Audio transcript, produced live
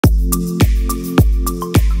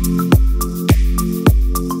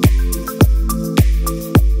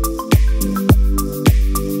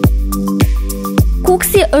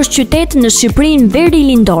është qytet në Shqipërinë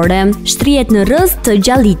verilindore, shtrihet në rrëz të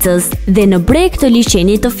Gjallicës dhe në breg të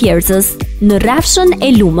liçenit të Fiercës, në rrafshën e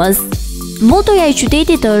Lumës. Motoja e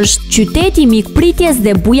qytetit është qyteti mikpritjes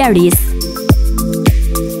dhe bujarisë.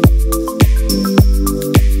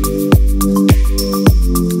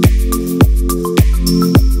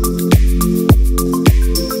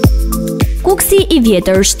 Kukeksi i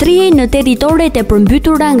vjetër shtrihej në territoret e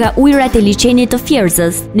përmbytura nga ujërat e liçenit të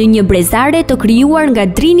Fiercës, në një brezare të krijuar nga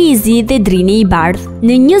drini i zi dhe drini i bardhë.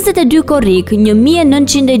 Në 22 korrik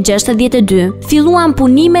 1962 filluan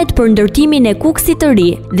punimet për ndërtimin e Kukesit të ri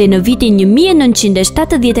dhe në vitin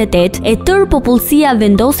 1978 e tërë popullsia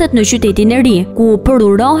vendoset në qytetin e ri, ku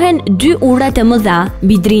përurohen 2 urat e mëdha,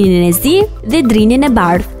 mbi drinin e zi dhe drinin e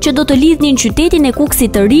bardhë, që do të lidhnin qytetin e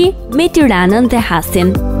Kukesit të ri me Tiranën dhe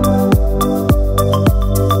Hasin.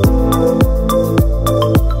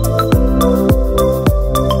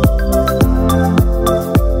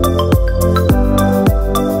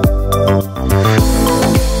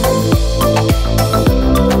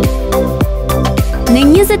 Në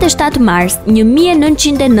 27 mars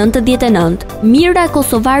 1999, mijëra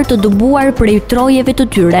kosovar të dëbuar prej trojeve të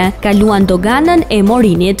tyre kaluan doganën e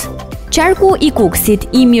Morinit. Qarku i Kukesit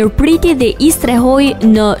i mirëpriti dhe i strehoi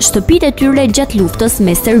në shtëpitë e tyre gjatë luftës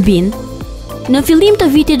me Serbinë. Në fillim të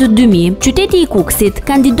vitit 2000, qyteti i Kukesit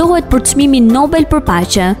kandidohet për çmimin Nobel për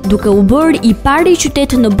paqe, duke u bërë i pari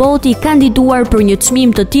qytet në botë i kandiduar për një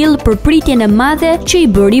çmim të tillë për pritjen e madhe që i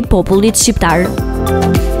bëri popullit shqiptar.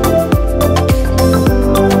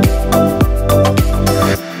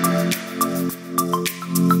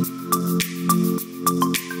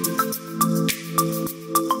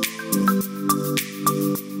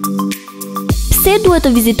 Pse duhet të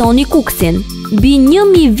vizitoni Kukesin? Mbi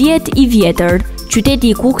 1000 vjet i vjetër, qyteti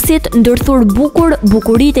i Kukesit ndërthur bukur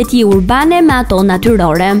bukuritë e tij urbane me ato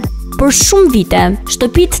natyrore. Për shumë vite,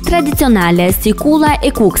 shtëpitë tradicionale si kulla e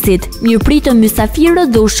Kukesit mirëpritën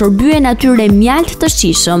mysafirët dhe u shërbyen atyre mjalt të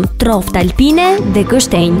shijshëm, troftë alpine dhe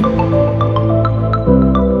gështenj.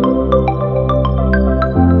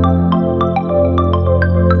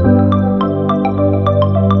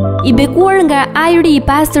 I bekuar nga ajri i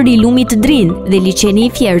pastër i lumit të Drin dhe liçeni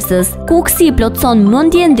i Fiercës, Kukeksi i plotson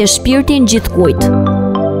mendjen dhe shpirtin gjithkujt.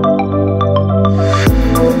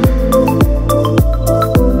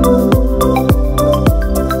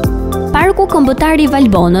 Parku kombëtar i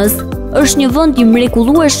Valbonës është një vend i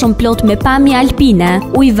mrekullueshëm plot me pamje alpine,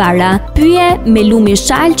 ujvara, pyje me lumin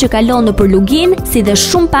shal që kalon nëpër lugin, si dhe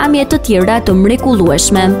shumë pamje të tjera të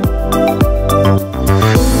mrekullueshme.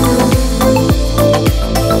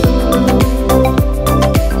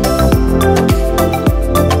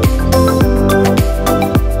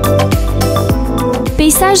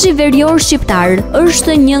 Peizazhi verior shqiptar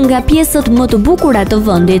është një nga pjesët më të bukura të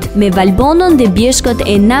vendit, me Valbonën dhe bjeshkët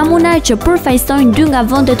e Namuna që përfaqësojnë 2 nga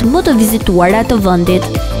vendet më të vizituara të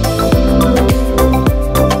vendit.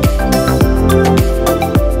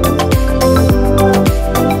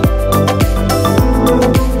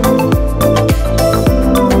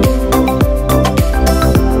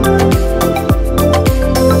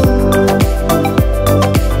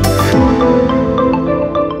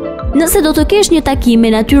 Nëse do të kesh një takim me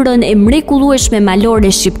natyrën e mrekullueshme malore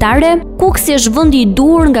shqiptare, Kukeksi është vendi i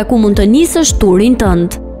duhur nga ku mund të nisësh turin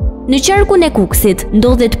tënd. Në qarkun e Kukesit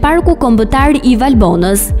ndodhet Parku Kombëtar i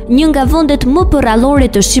Valbonës, një nga vendet më përrallore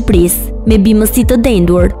të Shqipërisë, me bimësi të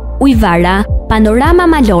dendur, ujvara, panorama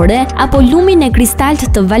malore apo lumin e kristalt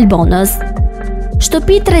të Valbonës.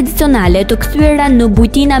 Shtëpitë tradicionale të kthyera në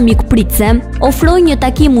bujtina mikpritse ofrojnë një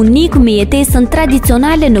takim unik me jetesën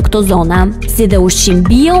tradicionale në këto zona, si dhe ushqim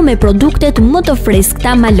bio me produktet më të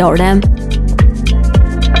freskëta malore.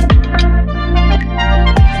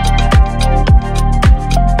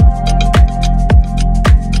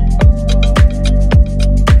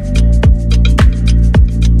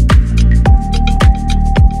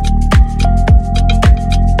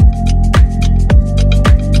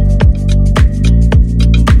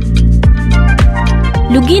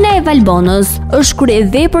 Lugina e Valbonës është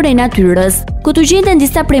kryevepër e natyrës. Këtu gjenden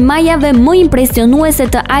disa prej majave më impresionuese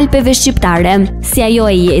të Alpeve shqiptare, si ajo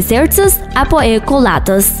e Jezercës apo e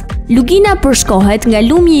Kollatës. Lugina përshkohet nga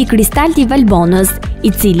lumi i kristalt i Valbonës,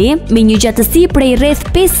 i cili, me një gjatësi prej rreth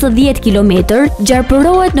 50 km,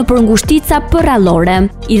 gjarpërohet në përngushtica përrallore,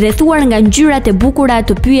 i rrethuar nga ngjyrat e bukura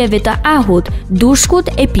të pyjeve të ahut,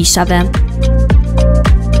 dushkut e pishave.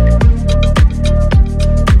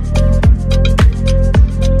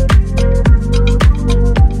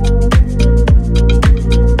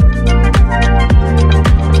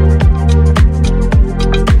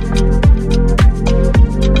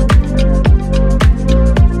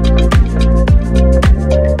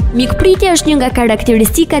 është një nga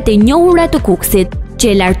karakteristikat e njohura të Kukesit,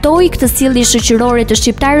 që e lartoi këtë sjellje shoqërore të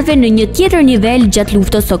shqiptarëve në një tjetër nivel gjatë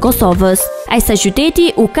luftës së Kosovës. Ai sa qyteti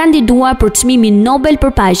u kandidua për çmimin Nobel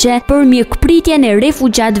për paqe për mjekpritjen e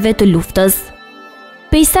refugjatëve të luftës.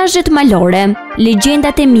 Peizazhet malore,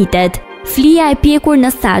 legjendat e mitet, flija e pjekur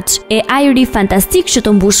në saç e ajri fantastik që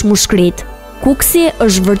të mbush mushkrit. Kukesi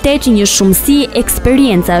është vërtet një shumësi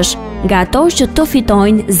eksperjencash, nga ato që të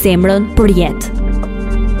fitojnë zemrën për jetë.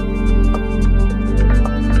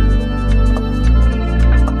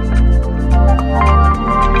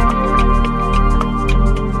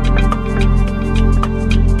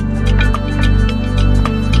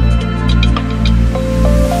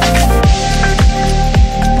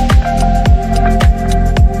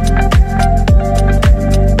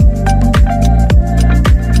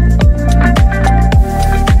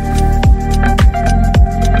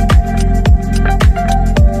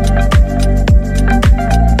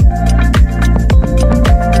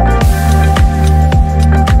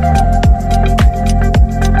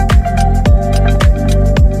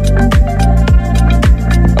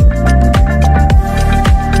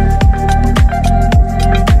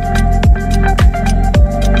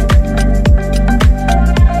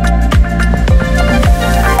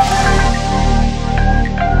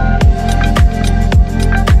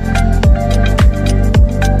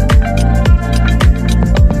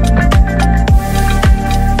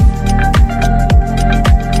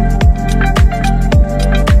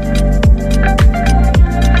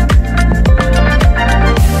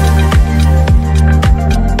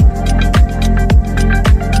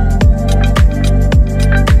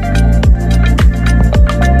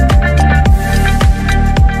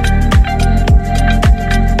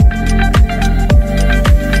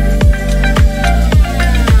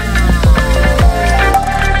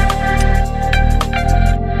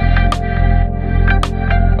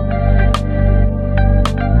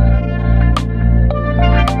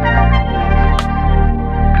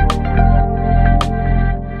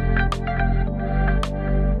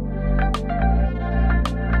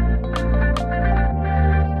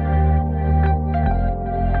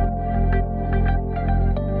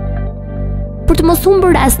 Për të mos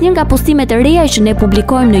humbur asnjë nga postimet e reja që ne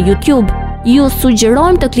publikojmë në YouTube, ju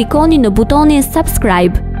sugjerojmë të klikoni në butonin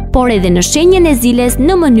subscribe, por edhe në shenjën e ziles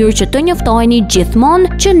në mënyrë që të njoftoheni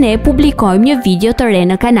gjithmonë që ne publikojmë një video të re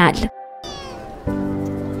në kanal.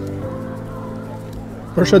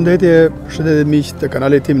 Përshëndetje miq të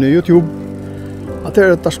kanalit tim në YouTube.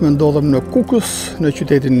 Atëherë tashmë ndodhem në Kukes, në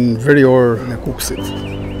qytetin verior në Kukesit.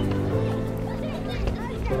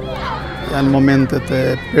 Janë momentet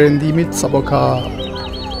e perëndimit, sapo ka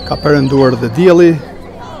perënduar dhe dielli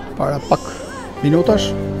para pak minutash.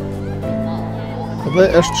 Dhe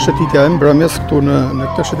është shëtitja e mbrëmjes këtu në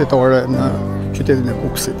këtë shëtitore në qytetin e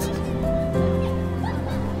Kukesit.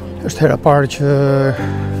 Është hera parë që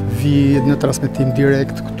vi në transmetim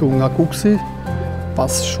direkt këtu nga Kukesi,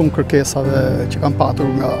 pas shumë kërkesave që kanë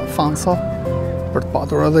patur nga fansa, për të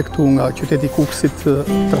patur edhe këtu nga qyteti i Kukesit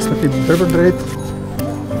transmetim drejt.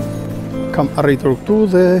 Kam arritur këtu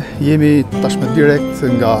dhe jemi tashmë direkt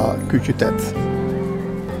nga ky qytet.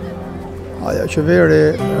 Aja që veri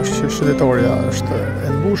është që shëtitoria është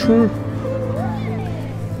e mbushur.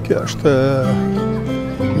 Kjo është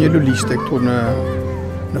një lulishte këtu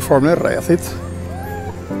në formën e rrethit.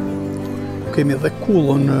 Kemi dhe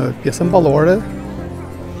kullën në pjesën ballore.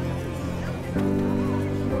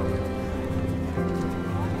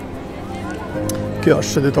 Kjo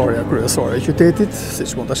është shëtitoria kryesore e qytetit,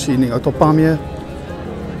 siç mund ta shihni nga këto pamje.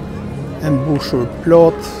 E mbushur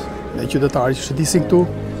plot me qytetarë që shëtisin këtu.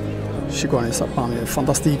 Shikoni sa pamje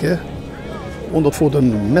fantastike. Unë do të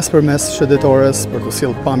futem mes për mes shëtitores për të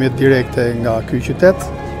sjellë pamjet direkte nga ky qytet,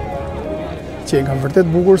 që nga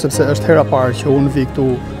vërtet bukur, sepse është hera parë që unë vi këtu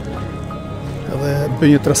edhe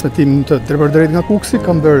bëj një transmetim të drejt nga Kukesi.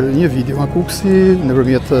 Kam bërë një video nga Kukesi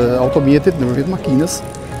nëpërmjet automjetit, nëpërmjet makinës.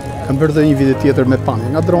 Kam bërë dhe një video tjetër me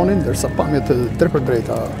pamje nga dronin, ndërsa pamjet të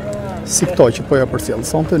drejta si këto që po ja përcjell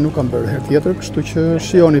sonte nuk kam bërë herë tjetër, kështu që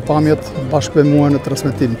shihoni pamjet bashkë me mua në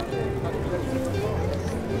transmetim.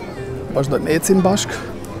 Vazhdojmë ecim bashkë.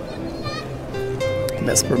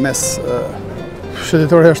 Mes për mes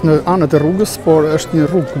shëtitoria është në anët e rrugës, por është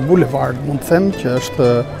një rrugë bulevard, mund të them, që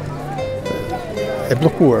është e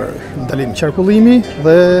bllokuar ndalim qarkullimi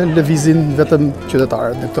dhe lëvizin vetëm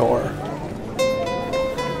qytetarët në këtë orë.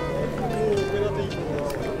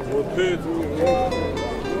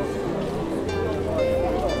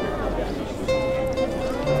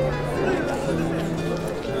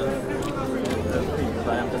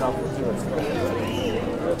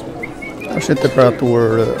 Është Është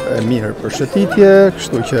temperaturë e mirë për shëtitje,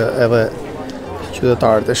 kështu që edhe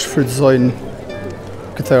qytetarët e shfrytëzojnë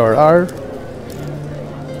këtë orar.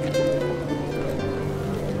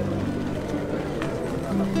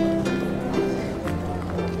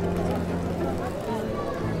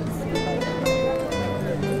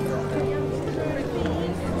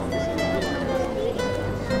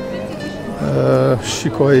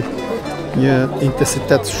 Shikoj një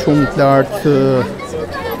intensitet shumë të lartë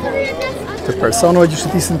të personave që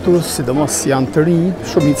shëtisin këtu, sidomos janë të rinj,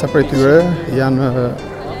 shumica prej tyre janë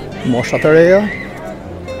mosha të reja.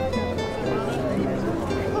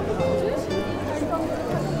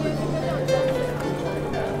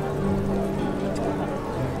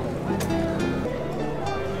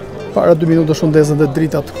 Para 2 minuta shundezën dhe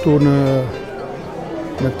dritat këtu në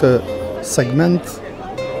këtë segment.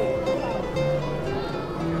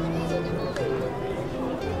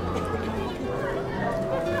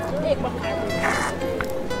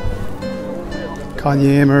 Ka një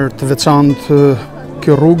emër të veçantë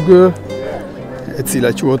kjo rrugë, e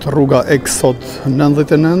cila quhet rruga Eksod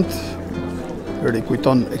 99,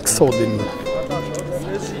 rikujton eksodin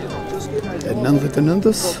e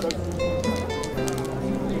 99-s.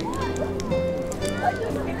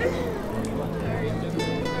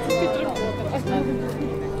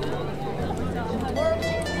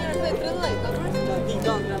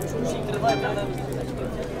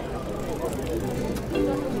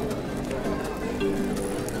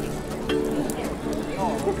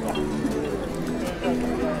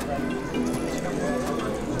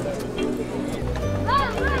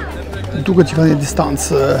 Duket që ka një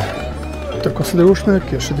distancë të konsiderueshme,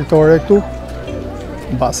 kjo shëtitore këtu,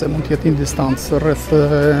 mbase mund të jetë një distancë rreth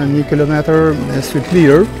 1 kilometër me sy të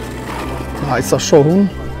lirë, aq sa shohun.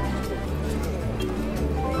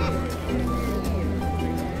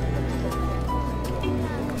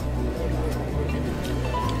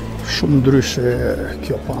 Shumë ndryshe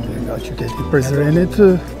kjo pamje nga qyteti Prizrenit,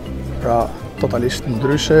 pra totalisht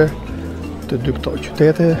ndryshe të dy këto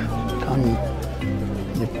qytete, kanë një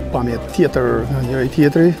pamje tjetër nga njëri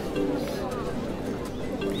tjetri.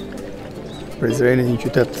 Prizreni një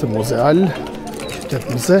qytet muzeal, qytet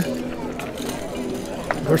muze,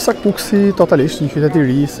 ndërsa Kukesi totalisht një qytet i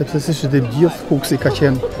ri, sepse siç e dimë gjithë, Kukesi ka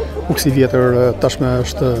qenë Kukesi vjetër, tashmë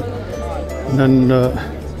është nën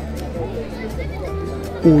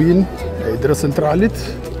ujin e hidrocentralit,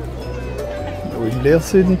 në ujin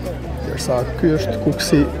Lesin, ndërsa ky është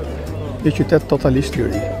Kukesi një qytet totalisht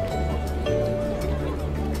i ri.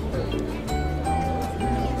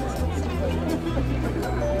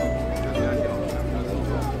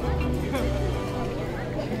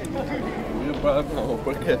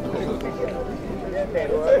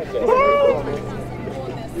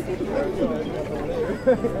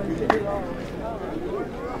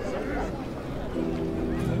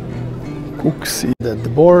 Kukesi dhe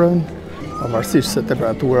Dëborën, pavarësisht se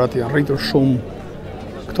temperaturat janë rritur shumë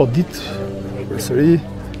këto ditë përsëri,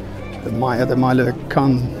 dhe majat e maleve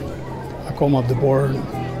kanë akoma Dëborën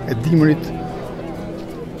e dimrit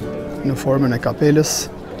në formën e kapelës.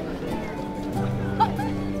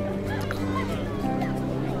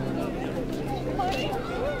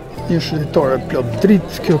 Një shëtitore plot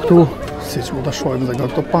dritë kjo këtu, siç mund ta shohim edhe nga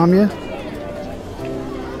këto pamje.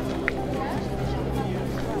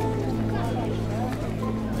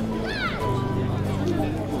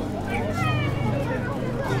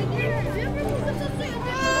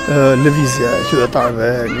 Lëvizja e qytetarëve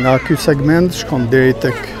nga ky segment shkon deri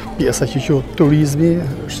tek pjesa që quhet turizmi,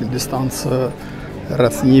 është një distancë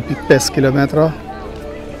rreth 1.5 kilometra.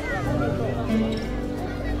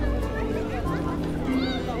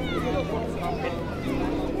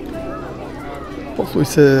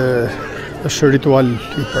 Pothuajse është ritual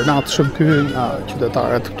i përnatshëm ky nga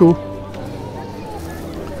qytetarët këtu,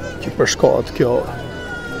 që përshkohet kjo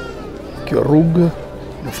rrugë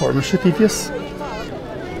në formën shëtitjes.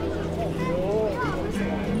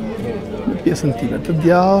 Në pjesën time të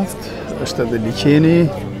djathtë është edhe liqeni,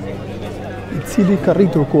 i cili ka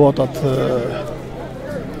rritur kuotat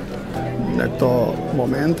në këto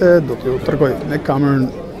momente. Do t'ju tregoj me kamerën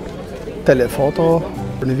telefoto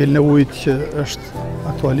për nivelin e ujit që është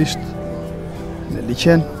aktualisht në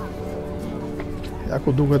liqen. Ja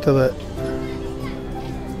ku duket edhe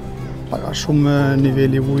pak a shumë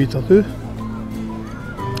niveli i ujit aty.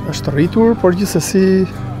 Është rritur, por gjithsesi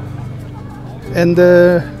ende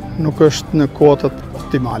nuk është në kuotat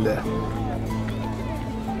optimale.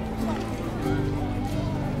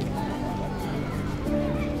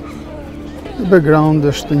 Në background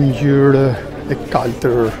është një ngjyrë e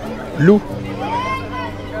kaltër blu,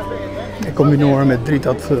 e kombinuar me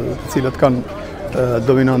dritat të cilat kanë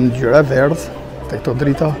dominon ngjyra e verdh te këto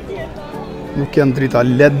drita. Nuk janë drita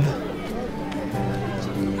LED.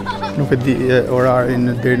 Nuk e di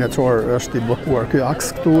orarin deri në çfarë është i bllokuar ky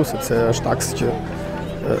aks këtu, sepse është aks që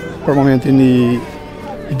për momentin i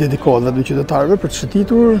dedikohet vetëm qytetarëve për të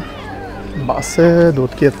shëtitur. Mbase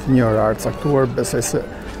duhet të ketë një orar të caktuar, besoj se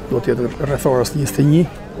duhet të jetë rreth orës 21.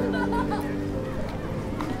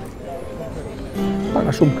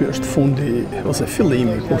 Para shumë ky është fundi ose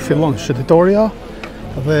fillimi kur fillon shëtitoria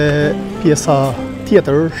dhe pjesa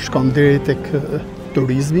tjetër shkon deri tek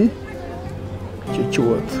turizmi që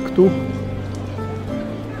quhet këtu.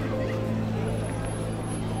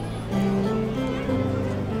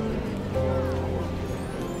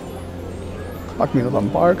 Pak minuta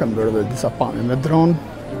më parë kam bërë dhe disa pamje me dron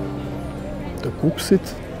të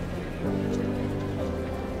Kukesit.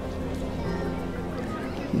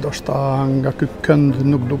 Ndoshta nga ky kënd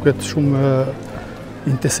nuk duket shumë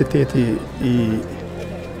intensiteti i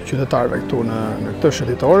qytetarëve këtu në këtë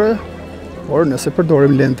shëtitore, por nëse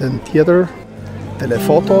përdorim lenten tjetër,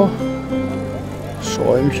 telefoto,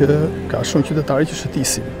 shohim që ka shumë qytetari që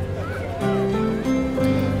shëtisin.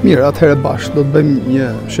 Mirë, atëherë bashkë do të bëjmë një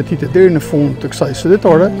shëtitje deri në fund të kësaj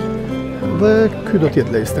shëtitore dhe ky do të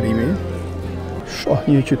jetë lejstrimi. Shoh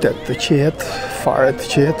një qytet të qetë, fare të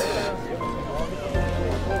qetë.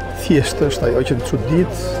 Thjesht është ajo që më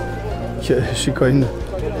çudit që shikojnë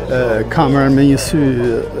kamerën me një sy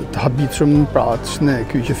të habitshëm, pra ç'ne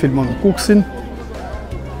ky që filmon Kukesin.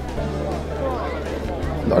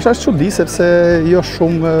 Ndoshta është çudi sepse jo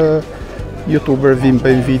shumë YouTuber vinë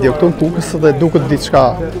bëjnë video këtu në Kukes dhe duket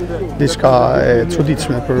diçka e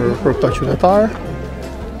çuditshme për këto qytetarë.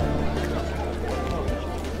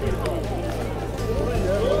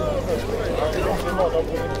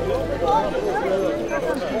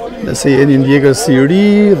 Nëse jeni ndjekës i ri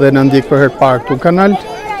dhe na ndjek për herë parë këtu në kanal,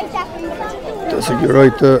 të sugjeroj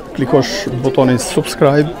të klikosh butonin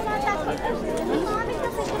subscribe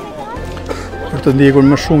për të ndjekur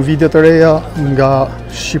më shumë video të reja nga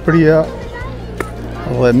Shqipëria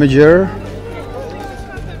dhe më gjerë.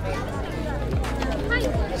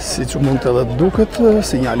 Si që mund të edhe duket,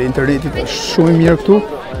 sinjali internetit është shumë i mirë këtu.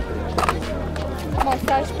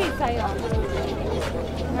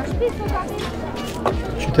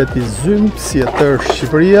 Qyteti zymt, si e tërë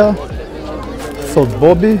Shqipëria, thot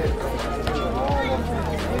Bobi.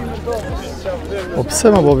 Po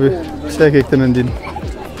pse ma Bobi? Pse e ke këtë mendim?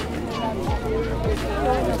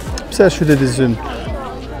 Pse është qyteti zymt?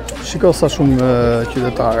 Shiko sa shumë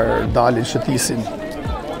qytetarë dalin, shëtisin.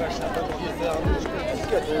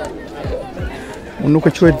 Unë nuk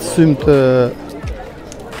e quajt zymt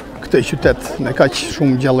këtë qytet me kaq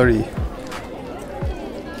shumë gjallëri.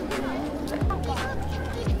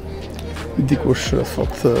 Dikush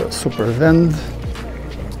thot super vend.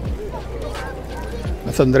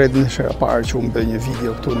 Me thënë drejtën, shera parë që unë bëj një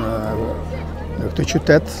video këtu në këtë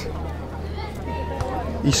qytet.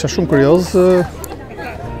 Isha shumë kurioz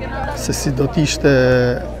se si do t'ishte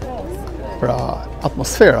pra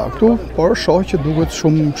atmosfera këtu, por shoh që duket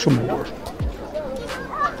shumë bukur.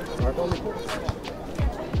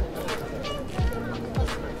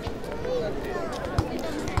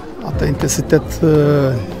 Ata intensitet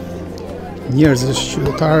njerëzish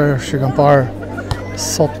qytetarë që kam parë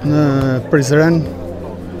sot në Prizren,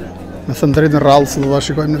 me thënë drejtë në rrallë se do ta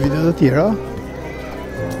shikojmë në videot e tjera.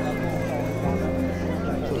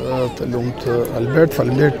 Të lumt Albert,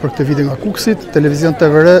 faleminderit për këtë video nga Kukesit, televizion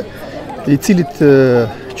TVR, i cilit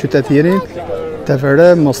qytet jeni,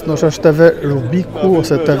 TVR, mos ndoshta është TV Rubiku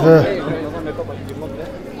ose TV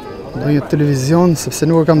ndonjë televizion, sepse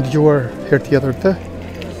nuk e kam dëgjuar herë tjetër këtë.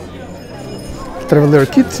 Traveler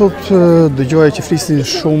Kid, thot dëgjoja që flisin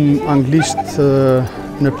shumë anglisht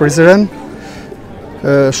në Prizren.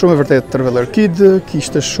 Shumë e vërtet Traveler Kid,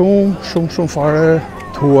 kishte shumë fare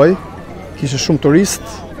të huaj, kishte shumë turist.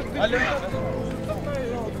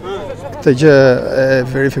 Këtë gjë e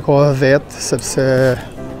verifikoha vetë, sepse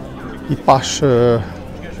i pash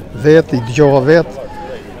vetë, i dëgjova vetë,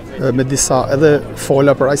 me disa edhe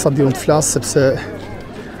fola për ajsa di unë të flasë, sepse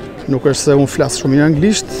nuk është se unë flasë shumë i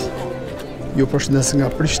anglisht. Ju përshëndes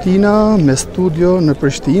nga Prishtina, me studio në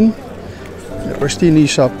Prishtinë. Në Prishtinë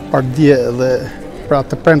isha pak dje dhe pra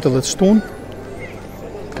të premte dhe të shtunë.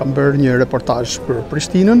 Kam bërë një reportazh për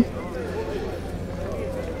Prishtinën.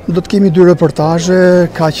 Do të kemi 2 reportazhe,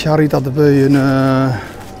 ka që arrita të bëj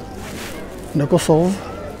në Kosovë.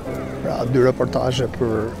 Pra 2 reportazhe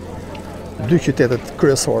për 2 qytetet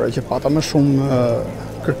kryesore që pata më shumë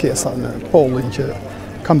kërkesa në pollin që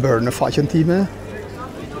kam bërë në faqen time.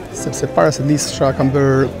 Sepse para se nisësha kam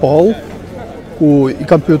bërë poll ku I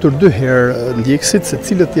kam pyetur 2 herë ndjekësit se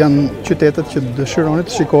cilët janë qytetet që dëshironi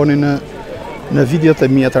të shikoni në videot e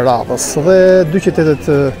mia të radhës. Dhe 2 qytetet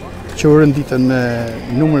që u renditën me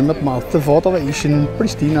numrin më të madh të votave ishin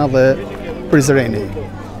Prishtina dhe Prizreni.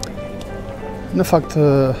 Në fakt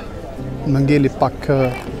më ngeli pak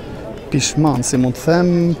pishman, si mund të them,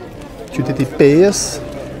 qyteti Pejes,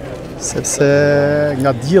 sepse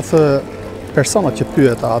nga të gjithë personat që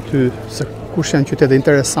pyeta aty se kush janë qytete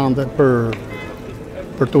interesante për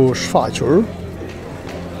të shfaqur,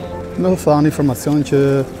 më thanë informacion që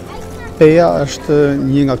Peja është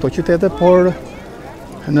një nga këto qytete, por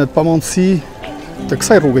në pamundësi të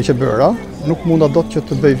kësaj rrugë që bëra, nuk munda dot që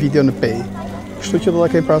të bëj video në Pejë. Kështu që do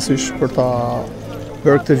ta kem parasysh për ta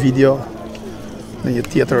bërë këtë video në një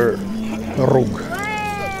tjetër rrugë.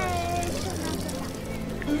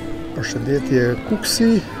 Përshëndetje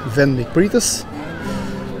Kukesi, vend mikpritës.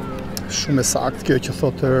 Shumë e saktë kjo që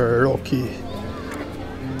thotë Roki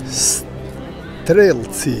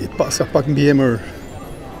Strelci, paska pak mbiemër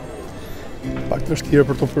pak të vështirë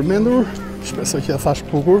për të përmendur, shpresoj që e thash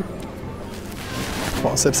bukur. Po,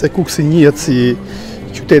 sepse Kukesi njihet si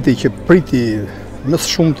qyteti që priti më së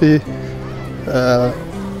shumti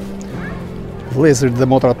vëllezërit dhe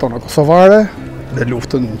motrat tona kosovare dhe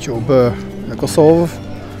luftën që u bë në Kosovë,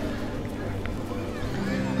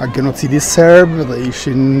 a genocidi serb, dhe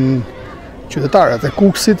ishin qytetarët e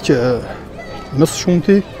Kukesit që më së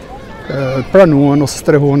shumti pranuan ose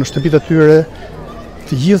strehuan në shtëpitë e tyre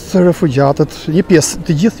të gjithë refugjatët, një pjesë,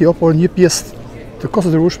 të gjithë jo, por një pjesë të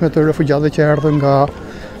konsiderueshme të refugjatëve që erdhën nga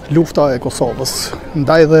lufta e Kosovës.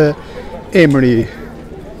 Ndaj dhe emri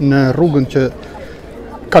në rrugën që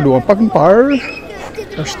kaluan pak më parë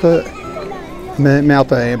është me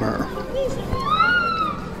atë emër,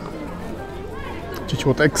 që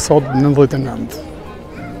quhet Exod 99.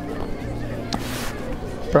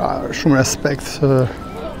 Pra, shumë respekt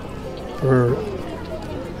për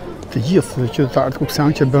të gjithë qytetarët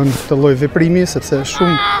kukesian që bën këtë lloj veprimi, sepse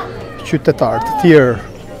shumë qytetarë të tjerë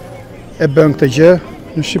e bën këtë gjë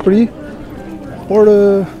në Shqipëri, por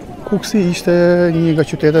Kukesi ishte një nga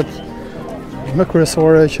qytetet më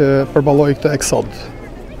kryesore që përballoi këtë eksod.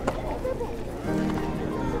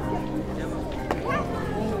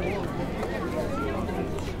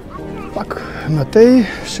 Pak më tej,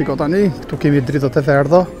 shiko tani, këtu kemi dritat e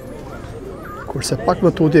verdha, kurse pak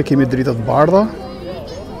më tutje kemi dritat bardha.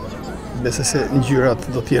 Besoj se ngjyrat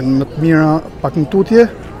do të jenë më të mira pak më tutje.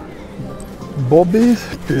 Bobi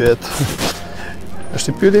pyet.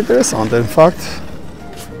 Është një pyetje interesante në fakt,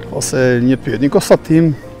 ose një pyetje, një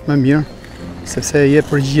konstatim më mirë, sepse je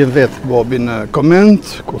përgjigjen vetë Bobi në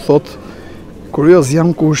koment, ku thot kurioz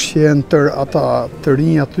jam kush janë tër ata të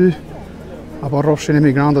rinj aty, apo rrofshin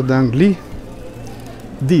emigrantët dhe Angli.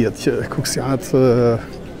 Dihet që kukesianët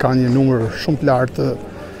kanë një numër shumë të lartë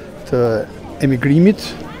të emigrimit,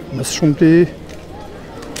 më së shumti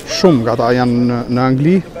shumë nga ata janë në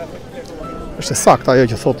Angli. Është saktë ajo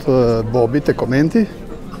që thot Bobi te komenti.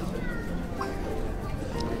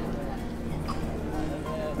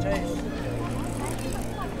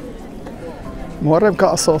 Muharrem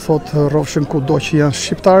Kaso thot rrofshin kudo që janë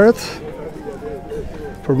shqiptarët.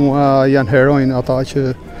 Për mua janë herojnë ata që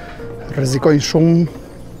rrezikojnë shumë,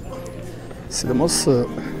 sidomos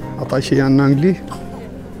ata që janë në Angli,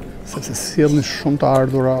 sepse sjellin shumë të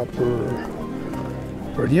ardhura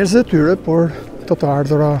për njerëzit e tyre, por të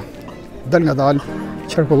ardhura dal nga dal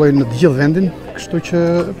qarkullojnë në të gjithë vendin, kështu që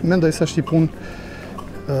mendoj se është një punë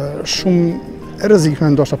shumë e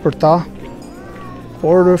rrezikshme ndoshta për ta,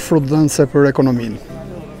 por frutdhënëse për ekonominë.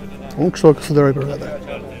 Unë kështu e konsideroj për vete.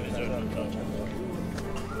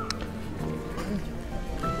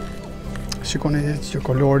 Shikoni që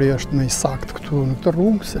kolori është më i saktë këtu në këtë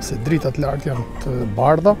rrugë, sepse dritat lartë janë të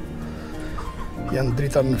bardha, janë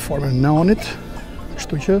drita në formën e neonit,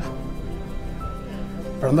 kështu që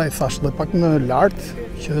prandaj thash edhe pak më lartë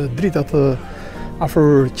që dritat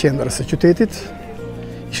afër qendrës së qytetit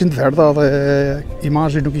ishin të verdha dhe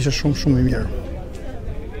imazhi nuk ishte shumë i mirë.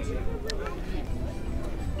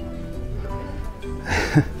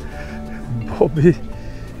 Bobi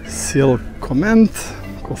sjell koment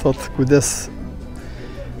ku thot kujdes,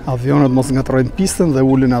 avionët mos ngatrojnë pistën dhe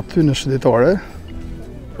ulen aty në shëndetare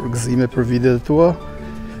për gëzime për videot tua.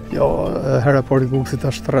 Jo, aeroporti i Kukesit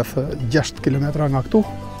është rreth 6 kilometra nga këtu.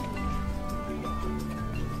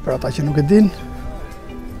 Për ata që nuk e din,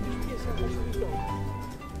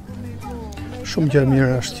 shumë gjë e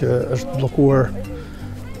mirë është që është bllokuar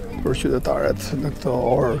për qytetarët në këtë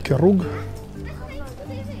orë kjo rrugë,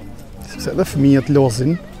 sepse edhe fëmijët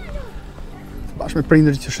lozin bashkë me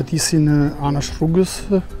prindërit që shëtisin anash rrugës,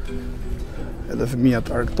 edhe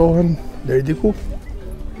fëmijat argëtohen deri diku.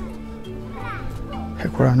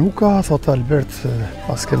 Hekuranuka, thot Albert,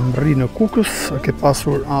 pas kem rri në Kukës, ke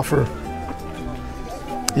pasur afër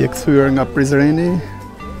je kthyer nga Prizreni.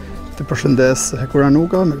 Të përshëndes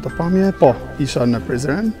Hekuranuka me këtë pamje. Po, isha në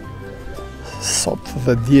Prizren. Sot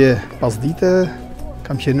dhe dje pas dite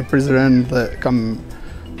kam qenë në Prizren dhe kam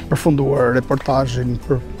përfunduar reportazhin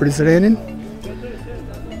për Prizrenin.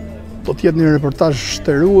 Do t'jetë një reportazh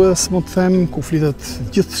shtërues, më të them, ku flitet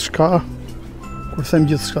gjithçka. Kur them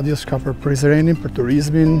gjithçka për Prizrenin, për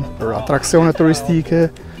turizmin, për atraksione turistike,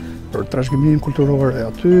 për trashëgiminë kulturore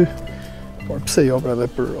aty, por pse jo edhe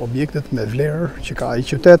për objektet me vlerë që ka ai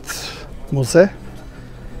qytet, muze.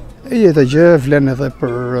 E jetë gjë vlen edhe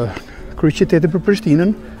për kryeqytetin për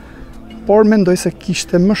Prishtinën, por mendoj se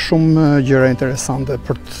kishte më shumë gjëra interesante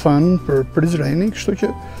për të thënë për Prizrenin, kështu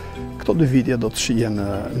që këto dy video do të shihen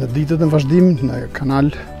në ditët në vazhdim në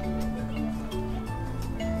kanal.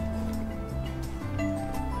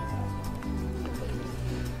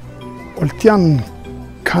 Oltjan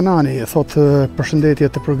Kanani thot përshëndetje,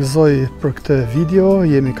 të përgëzoj për këtë video,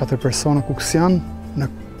 jemi 4 persona kukesian në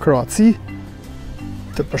Kroaci.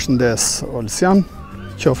 Të përshëndes Olsian,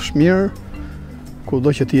 qofsh mirë,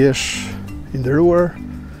 kudo që ti jesh i nderuar,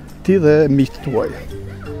 ti dhe miqtë tuaj.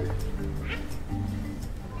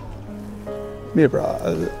 Mirë pra,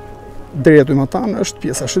 deri aty më tanë është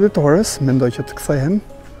pjesa shëndetores, mendoj që të kthehem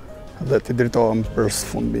dhe të drejtohem për së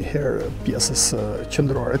fundmi herë pjesës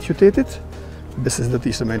qendrore të qytetit. Besoj se do të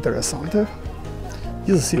ishte më interesante.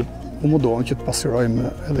 Gjithsesi, u mundohem që të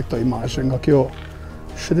pasqyrojmë edhe këto imazhe nga kjo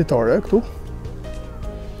shëndetore këtu.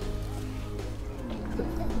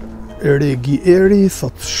 Regi Eri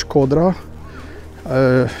thot Shkodra.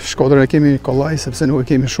 Shkodrën e kemi kollaj sepse nuk e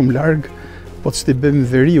kemi shumë larg. Po të shti bëjmë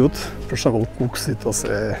veriut, për shembull Kukesit,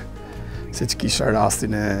 ose se që kisha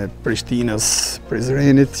rastin e Prishtinës,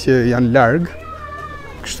 Prizrenit, që janë larg,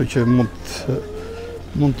 kështu që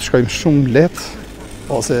mund të shkojmë shumë lehtë,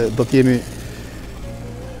 ose do të jemi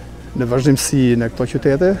në vazhdimsi në këto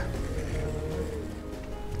qytete.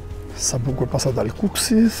 Sa bukur pas sa dal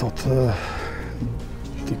Kukesi, thot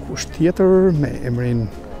dikush tjetër me emrin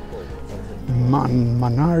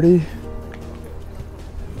Manari.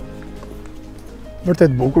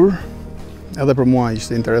 Vërtet bukur, edhe për mua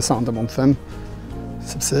ishte interesante, mund të them,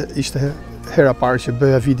 sepse ishte hera parë që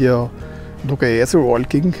bëja video duke ecur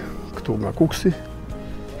walking këtu nga Kukesi.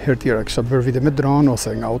 Herë tjera kisha bërë video me dron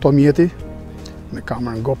ose nga automjeti me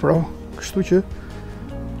kamerën GoPro, kështu që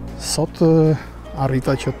sot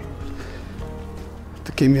arrita që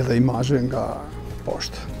të kemi edhe imazhe nga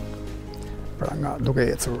poshtë, pra nga duke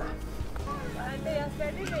ecur.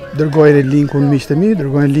 Dërgojeni linkun miqtë mi,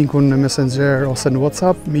 dërgojeni linkun në Messenger ose në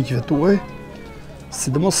WhatsApp miqve tuaj,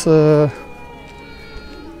 sidomos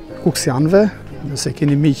kukesianëve, nëse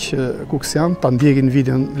keni miq kukesian, ta ndjekin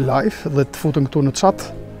videon live dhe të futën këtu në chat,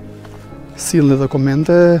 sillni edhe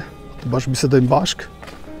komente, të bashkëbisedojmë bashk,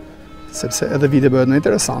 sepse edhe video bëhet më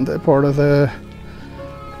interesante, por edhe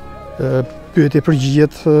pyetje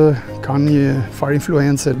përgjigjet kanë një farë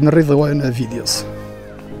influencë në rrjedhojën e videos.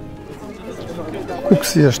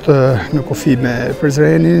 Kukesi është në kufi me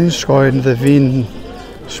Prizrenin, shkojnë dhe vinë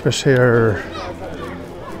shpeshherë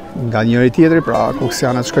nga njëri tjetri, pra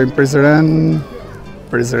kukesianët shkojnë Prizren,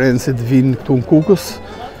 Prizrenësit vinë këtu në Kukës.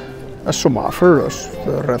 Është shumë afër,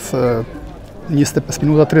 është rreth 25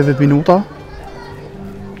 minuta, 30 minuta.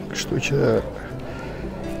 Kështu që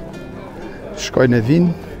shkojnë e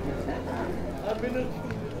vinë.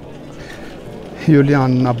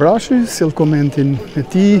 Julian Abrashi sjell komentin e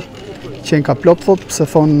tij. Qenë ka plot thot, pse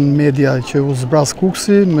thonë media që u zbras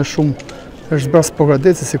Kukesi, me shumë është zbras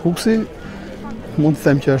Pogradeci si Kukesi. Mund të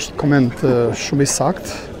them që është koment shumë i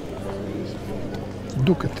sakt.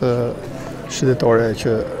 Duket shëndetore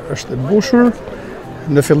që është e mbushur.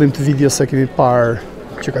 Në fillim të videos e kemi parë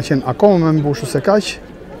që ka qenë akoma më mbushur se kaq.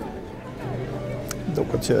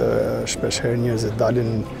 Duket që shpesh herë njerëzit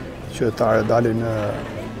dalin, qytetarët dalin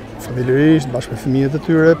familjarisht bashkë me fëmijët e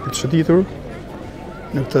tyre për të shëtitur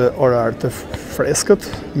në këtë orar të freskët,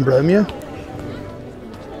 mbrëmje.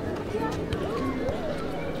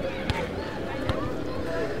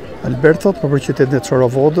 Albert thot, për qytetin e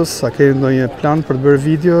Çorovodës, a keni ndonjë plan për të bërë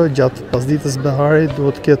video gjatë pasditës beharit,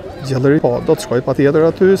 duhet të ketë gjallëri? Po, do të shkoj patjetër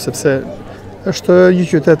aty, sepse është një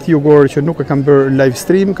qytet jugor që nuk e kam bërë live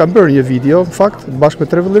stream, kam bërë një video, në fakt, bashkë me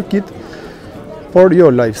Traveler Kit, por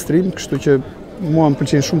jo live stream, kështu që mua më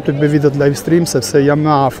pëlqen shumë të bëj video live stream, sepse jam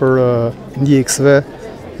më afër ndjekësve,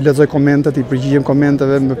 lexoj komentet, i përgjigjem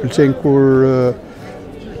komenteve, më pëlqen kur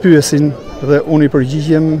pyesin dhe unë i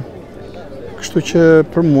përgjigjem, Kështu që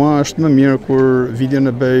për mua është më mirë kur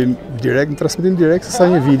videon e bëj direkt, në transmetim direkt, sesa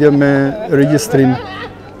një video me regjistrim.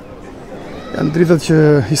 Janë dritët që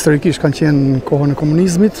historikisht kanë qenë në kohën e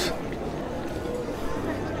komunizmit.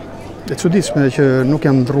 E çuditshme që nuk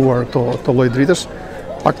janë ndruar këto lloj dritësh.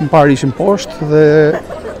 Pak më parë ishin poshtë dhe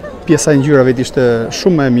pjesa e ngjyrave ishte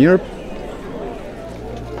shumë më e mirë.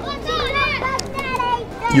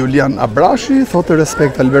 Julian Abrashi thotë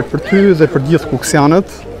respekt Albert për ty dhe për gjithë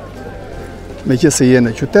kuksianët. Meqenëse je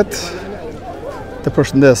në qytet, të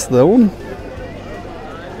përshëndes dhe unë.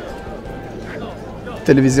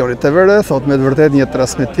 Televizioni TVR thotë me të vërtet një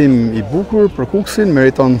transmetim i bukur për Kuksin,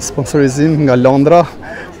 meriton sponsorizim nga Londra,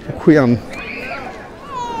 ku janë.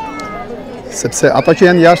 Sepse ato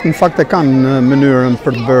që janë jashtë në fakt e kanë në mënyrën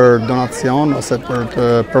për të bërë donacion ose për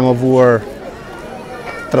të promovuar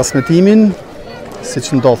transmetimin,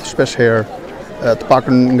 siç ndodh shpesh herë të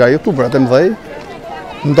pakën nga youtuberat e mëdhej.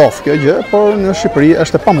 Ndodh kjo gjë, por në Shqipëri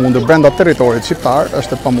është e pamundur, brenda territorit shqiptar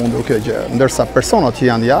është e pamundur kjo gjë, ndërsa personat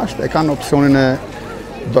që janë jashtë e kanë opsionin e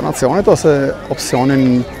donacionit ose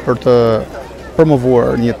opsionin për të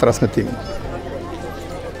promovuar një transmetim.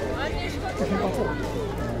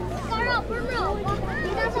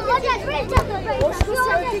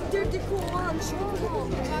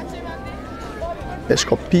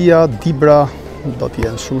 Peshkopia, Dibra do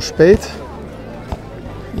t'jenë shumë shpejt.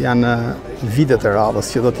 Janë vitet e radhës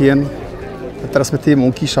që do t'jenë. Në transmetim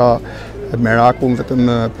unë kisha merakull vetëm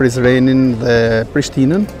Prizrenin dhe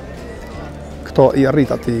Prishtinën. Këto i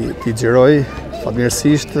arrita t'i xhiroj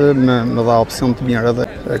fatmirësisht, më dha opsion të mirë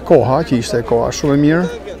edhe koha, që ishte koha shumë e mirë.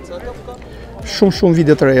 Shumë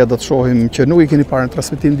video të reja do të shohim që nuk i keni parë në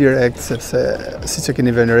transmetim direkt, sepse siç e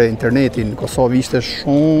keni vënë re internetin, në Kosovë ishte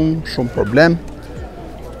shumë problem.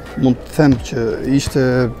 Mund të them që ishte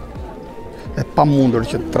e pamundur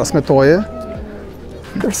që të transmetoje,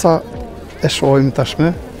 ndërsa e shohim tashme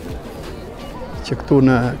që këtu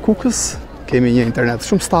në KUKES kemi një internet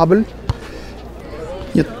shumë stabil.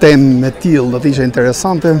 Një temë me tillë do të ishte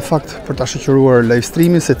interesante në fakt për ta shoqëruar live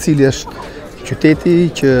streamin se cili është qyteti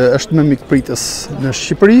që është më mikpritës në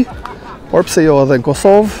Shqipëri, por pse jo edhe në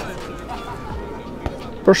Kosovë.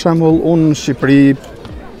 Për shembull, unë në Shqipëri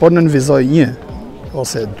po nënvizoj një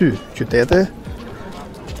ose dy qytete,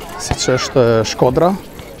 siç është Shkodra,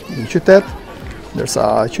 një qytet, ndërsa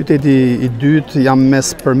qyteti i dytë jam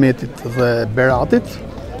mes Përmetit dhe Beratit,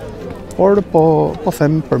 por po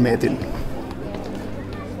them Përmetin.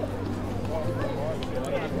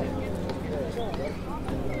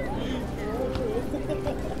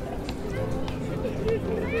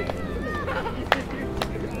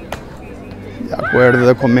 Ja, ku erdhi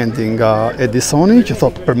dhe komenti nga Edisoni që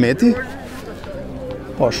thotë Përmeti.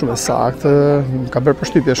 Po, shumë e saktë, ka bërë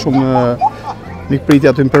përshtypje shumë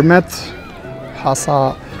mikpritja aty në Përmet, hasa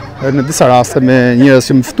në disa raste me njerëz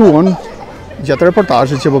që më ftuan, gjatë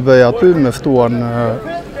reportazhit që po bëj aty, më ftuan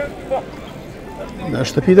në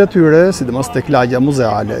shtëpitë e tyre, sidomos tek lagja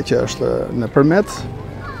muzeale që është në Përmet.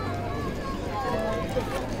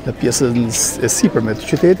 Në pjesën e sipërme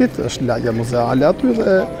të qytetit është lagja muzeale aty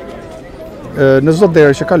dhe në çdo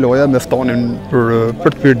derë që kaloja më ftonin për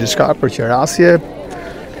të pirë diçka, për qerasje,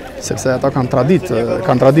 sepse ata kanë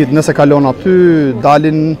tradit, nëse kalon aty,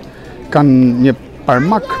 dalin, kanë një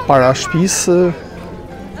parmak para shtëpisë,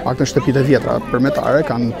 pak në shtëpitë e vjetra përmetare,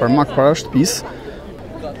 kanë parmak para shtëpisë.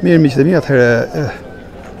 Mirë, miqtë e mi, atëherë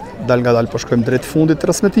dal nga dal po shkojmë drejt fundit të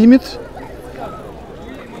transmetimit.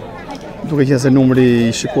 Duke qenë se numri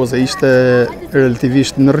i shikuesve ishte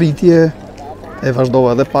relativisht në rritje, e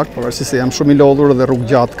vazhdova edhe pak, pavarësisht se jam shumë i lodhur dhe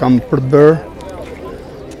rrugë gjatë kam për të bërë.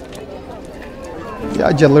 Ja,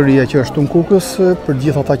 gjallëria që është në KUKES, për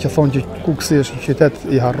gjithë ata që thonë që Kukesi është një qytet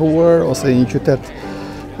i harruar ose një qytet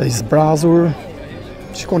i zbrazur,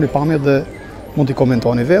 shikoni pamjet dhe mund t'i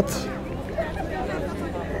komentoni vetë.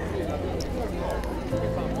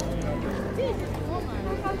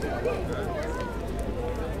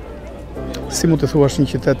 Si mund të thuash një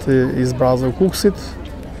qytet i zbrazur Kukesit,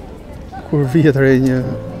 kur vihet re një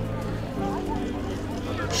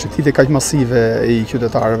shëtitje kaq masive i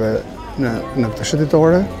qytetarëve në këtë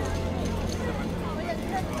shëtitore,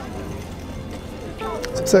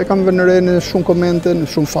 sepse kam vënë re në shumë komente, në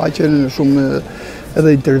shumë faqe, në shumë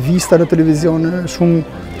edhe intervista në televizion, shumë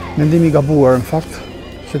mendim i gabuar në fakt,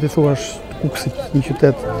 që ti thuash Kukesi një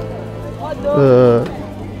qytet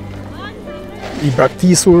i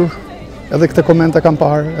braktisur, edhe këtë komente kam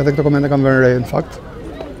parë, edhe këtë komente kam vënë re në fakt,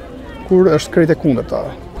 kur është krejt e kundërta.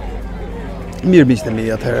 Mirë, miqtë e mi,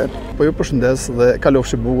 atëherë, po ju përshëndes dhe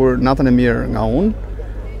kalofshi bukur, natën e mirë nga unë.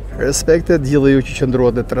 Respekte gjithë ju që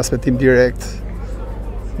qëndruat në transmetim direkt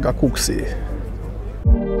nga Kukesi.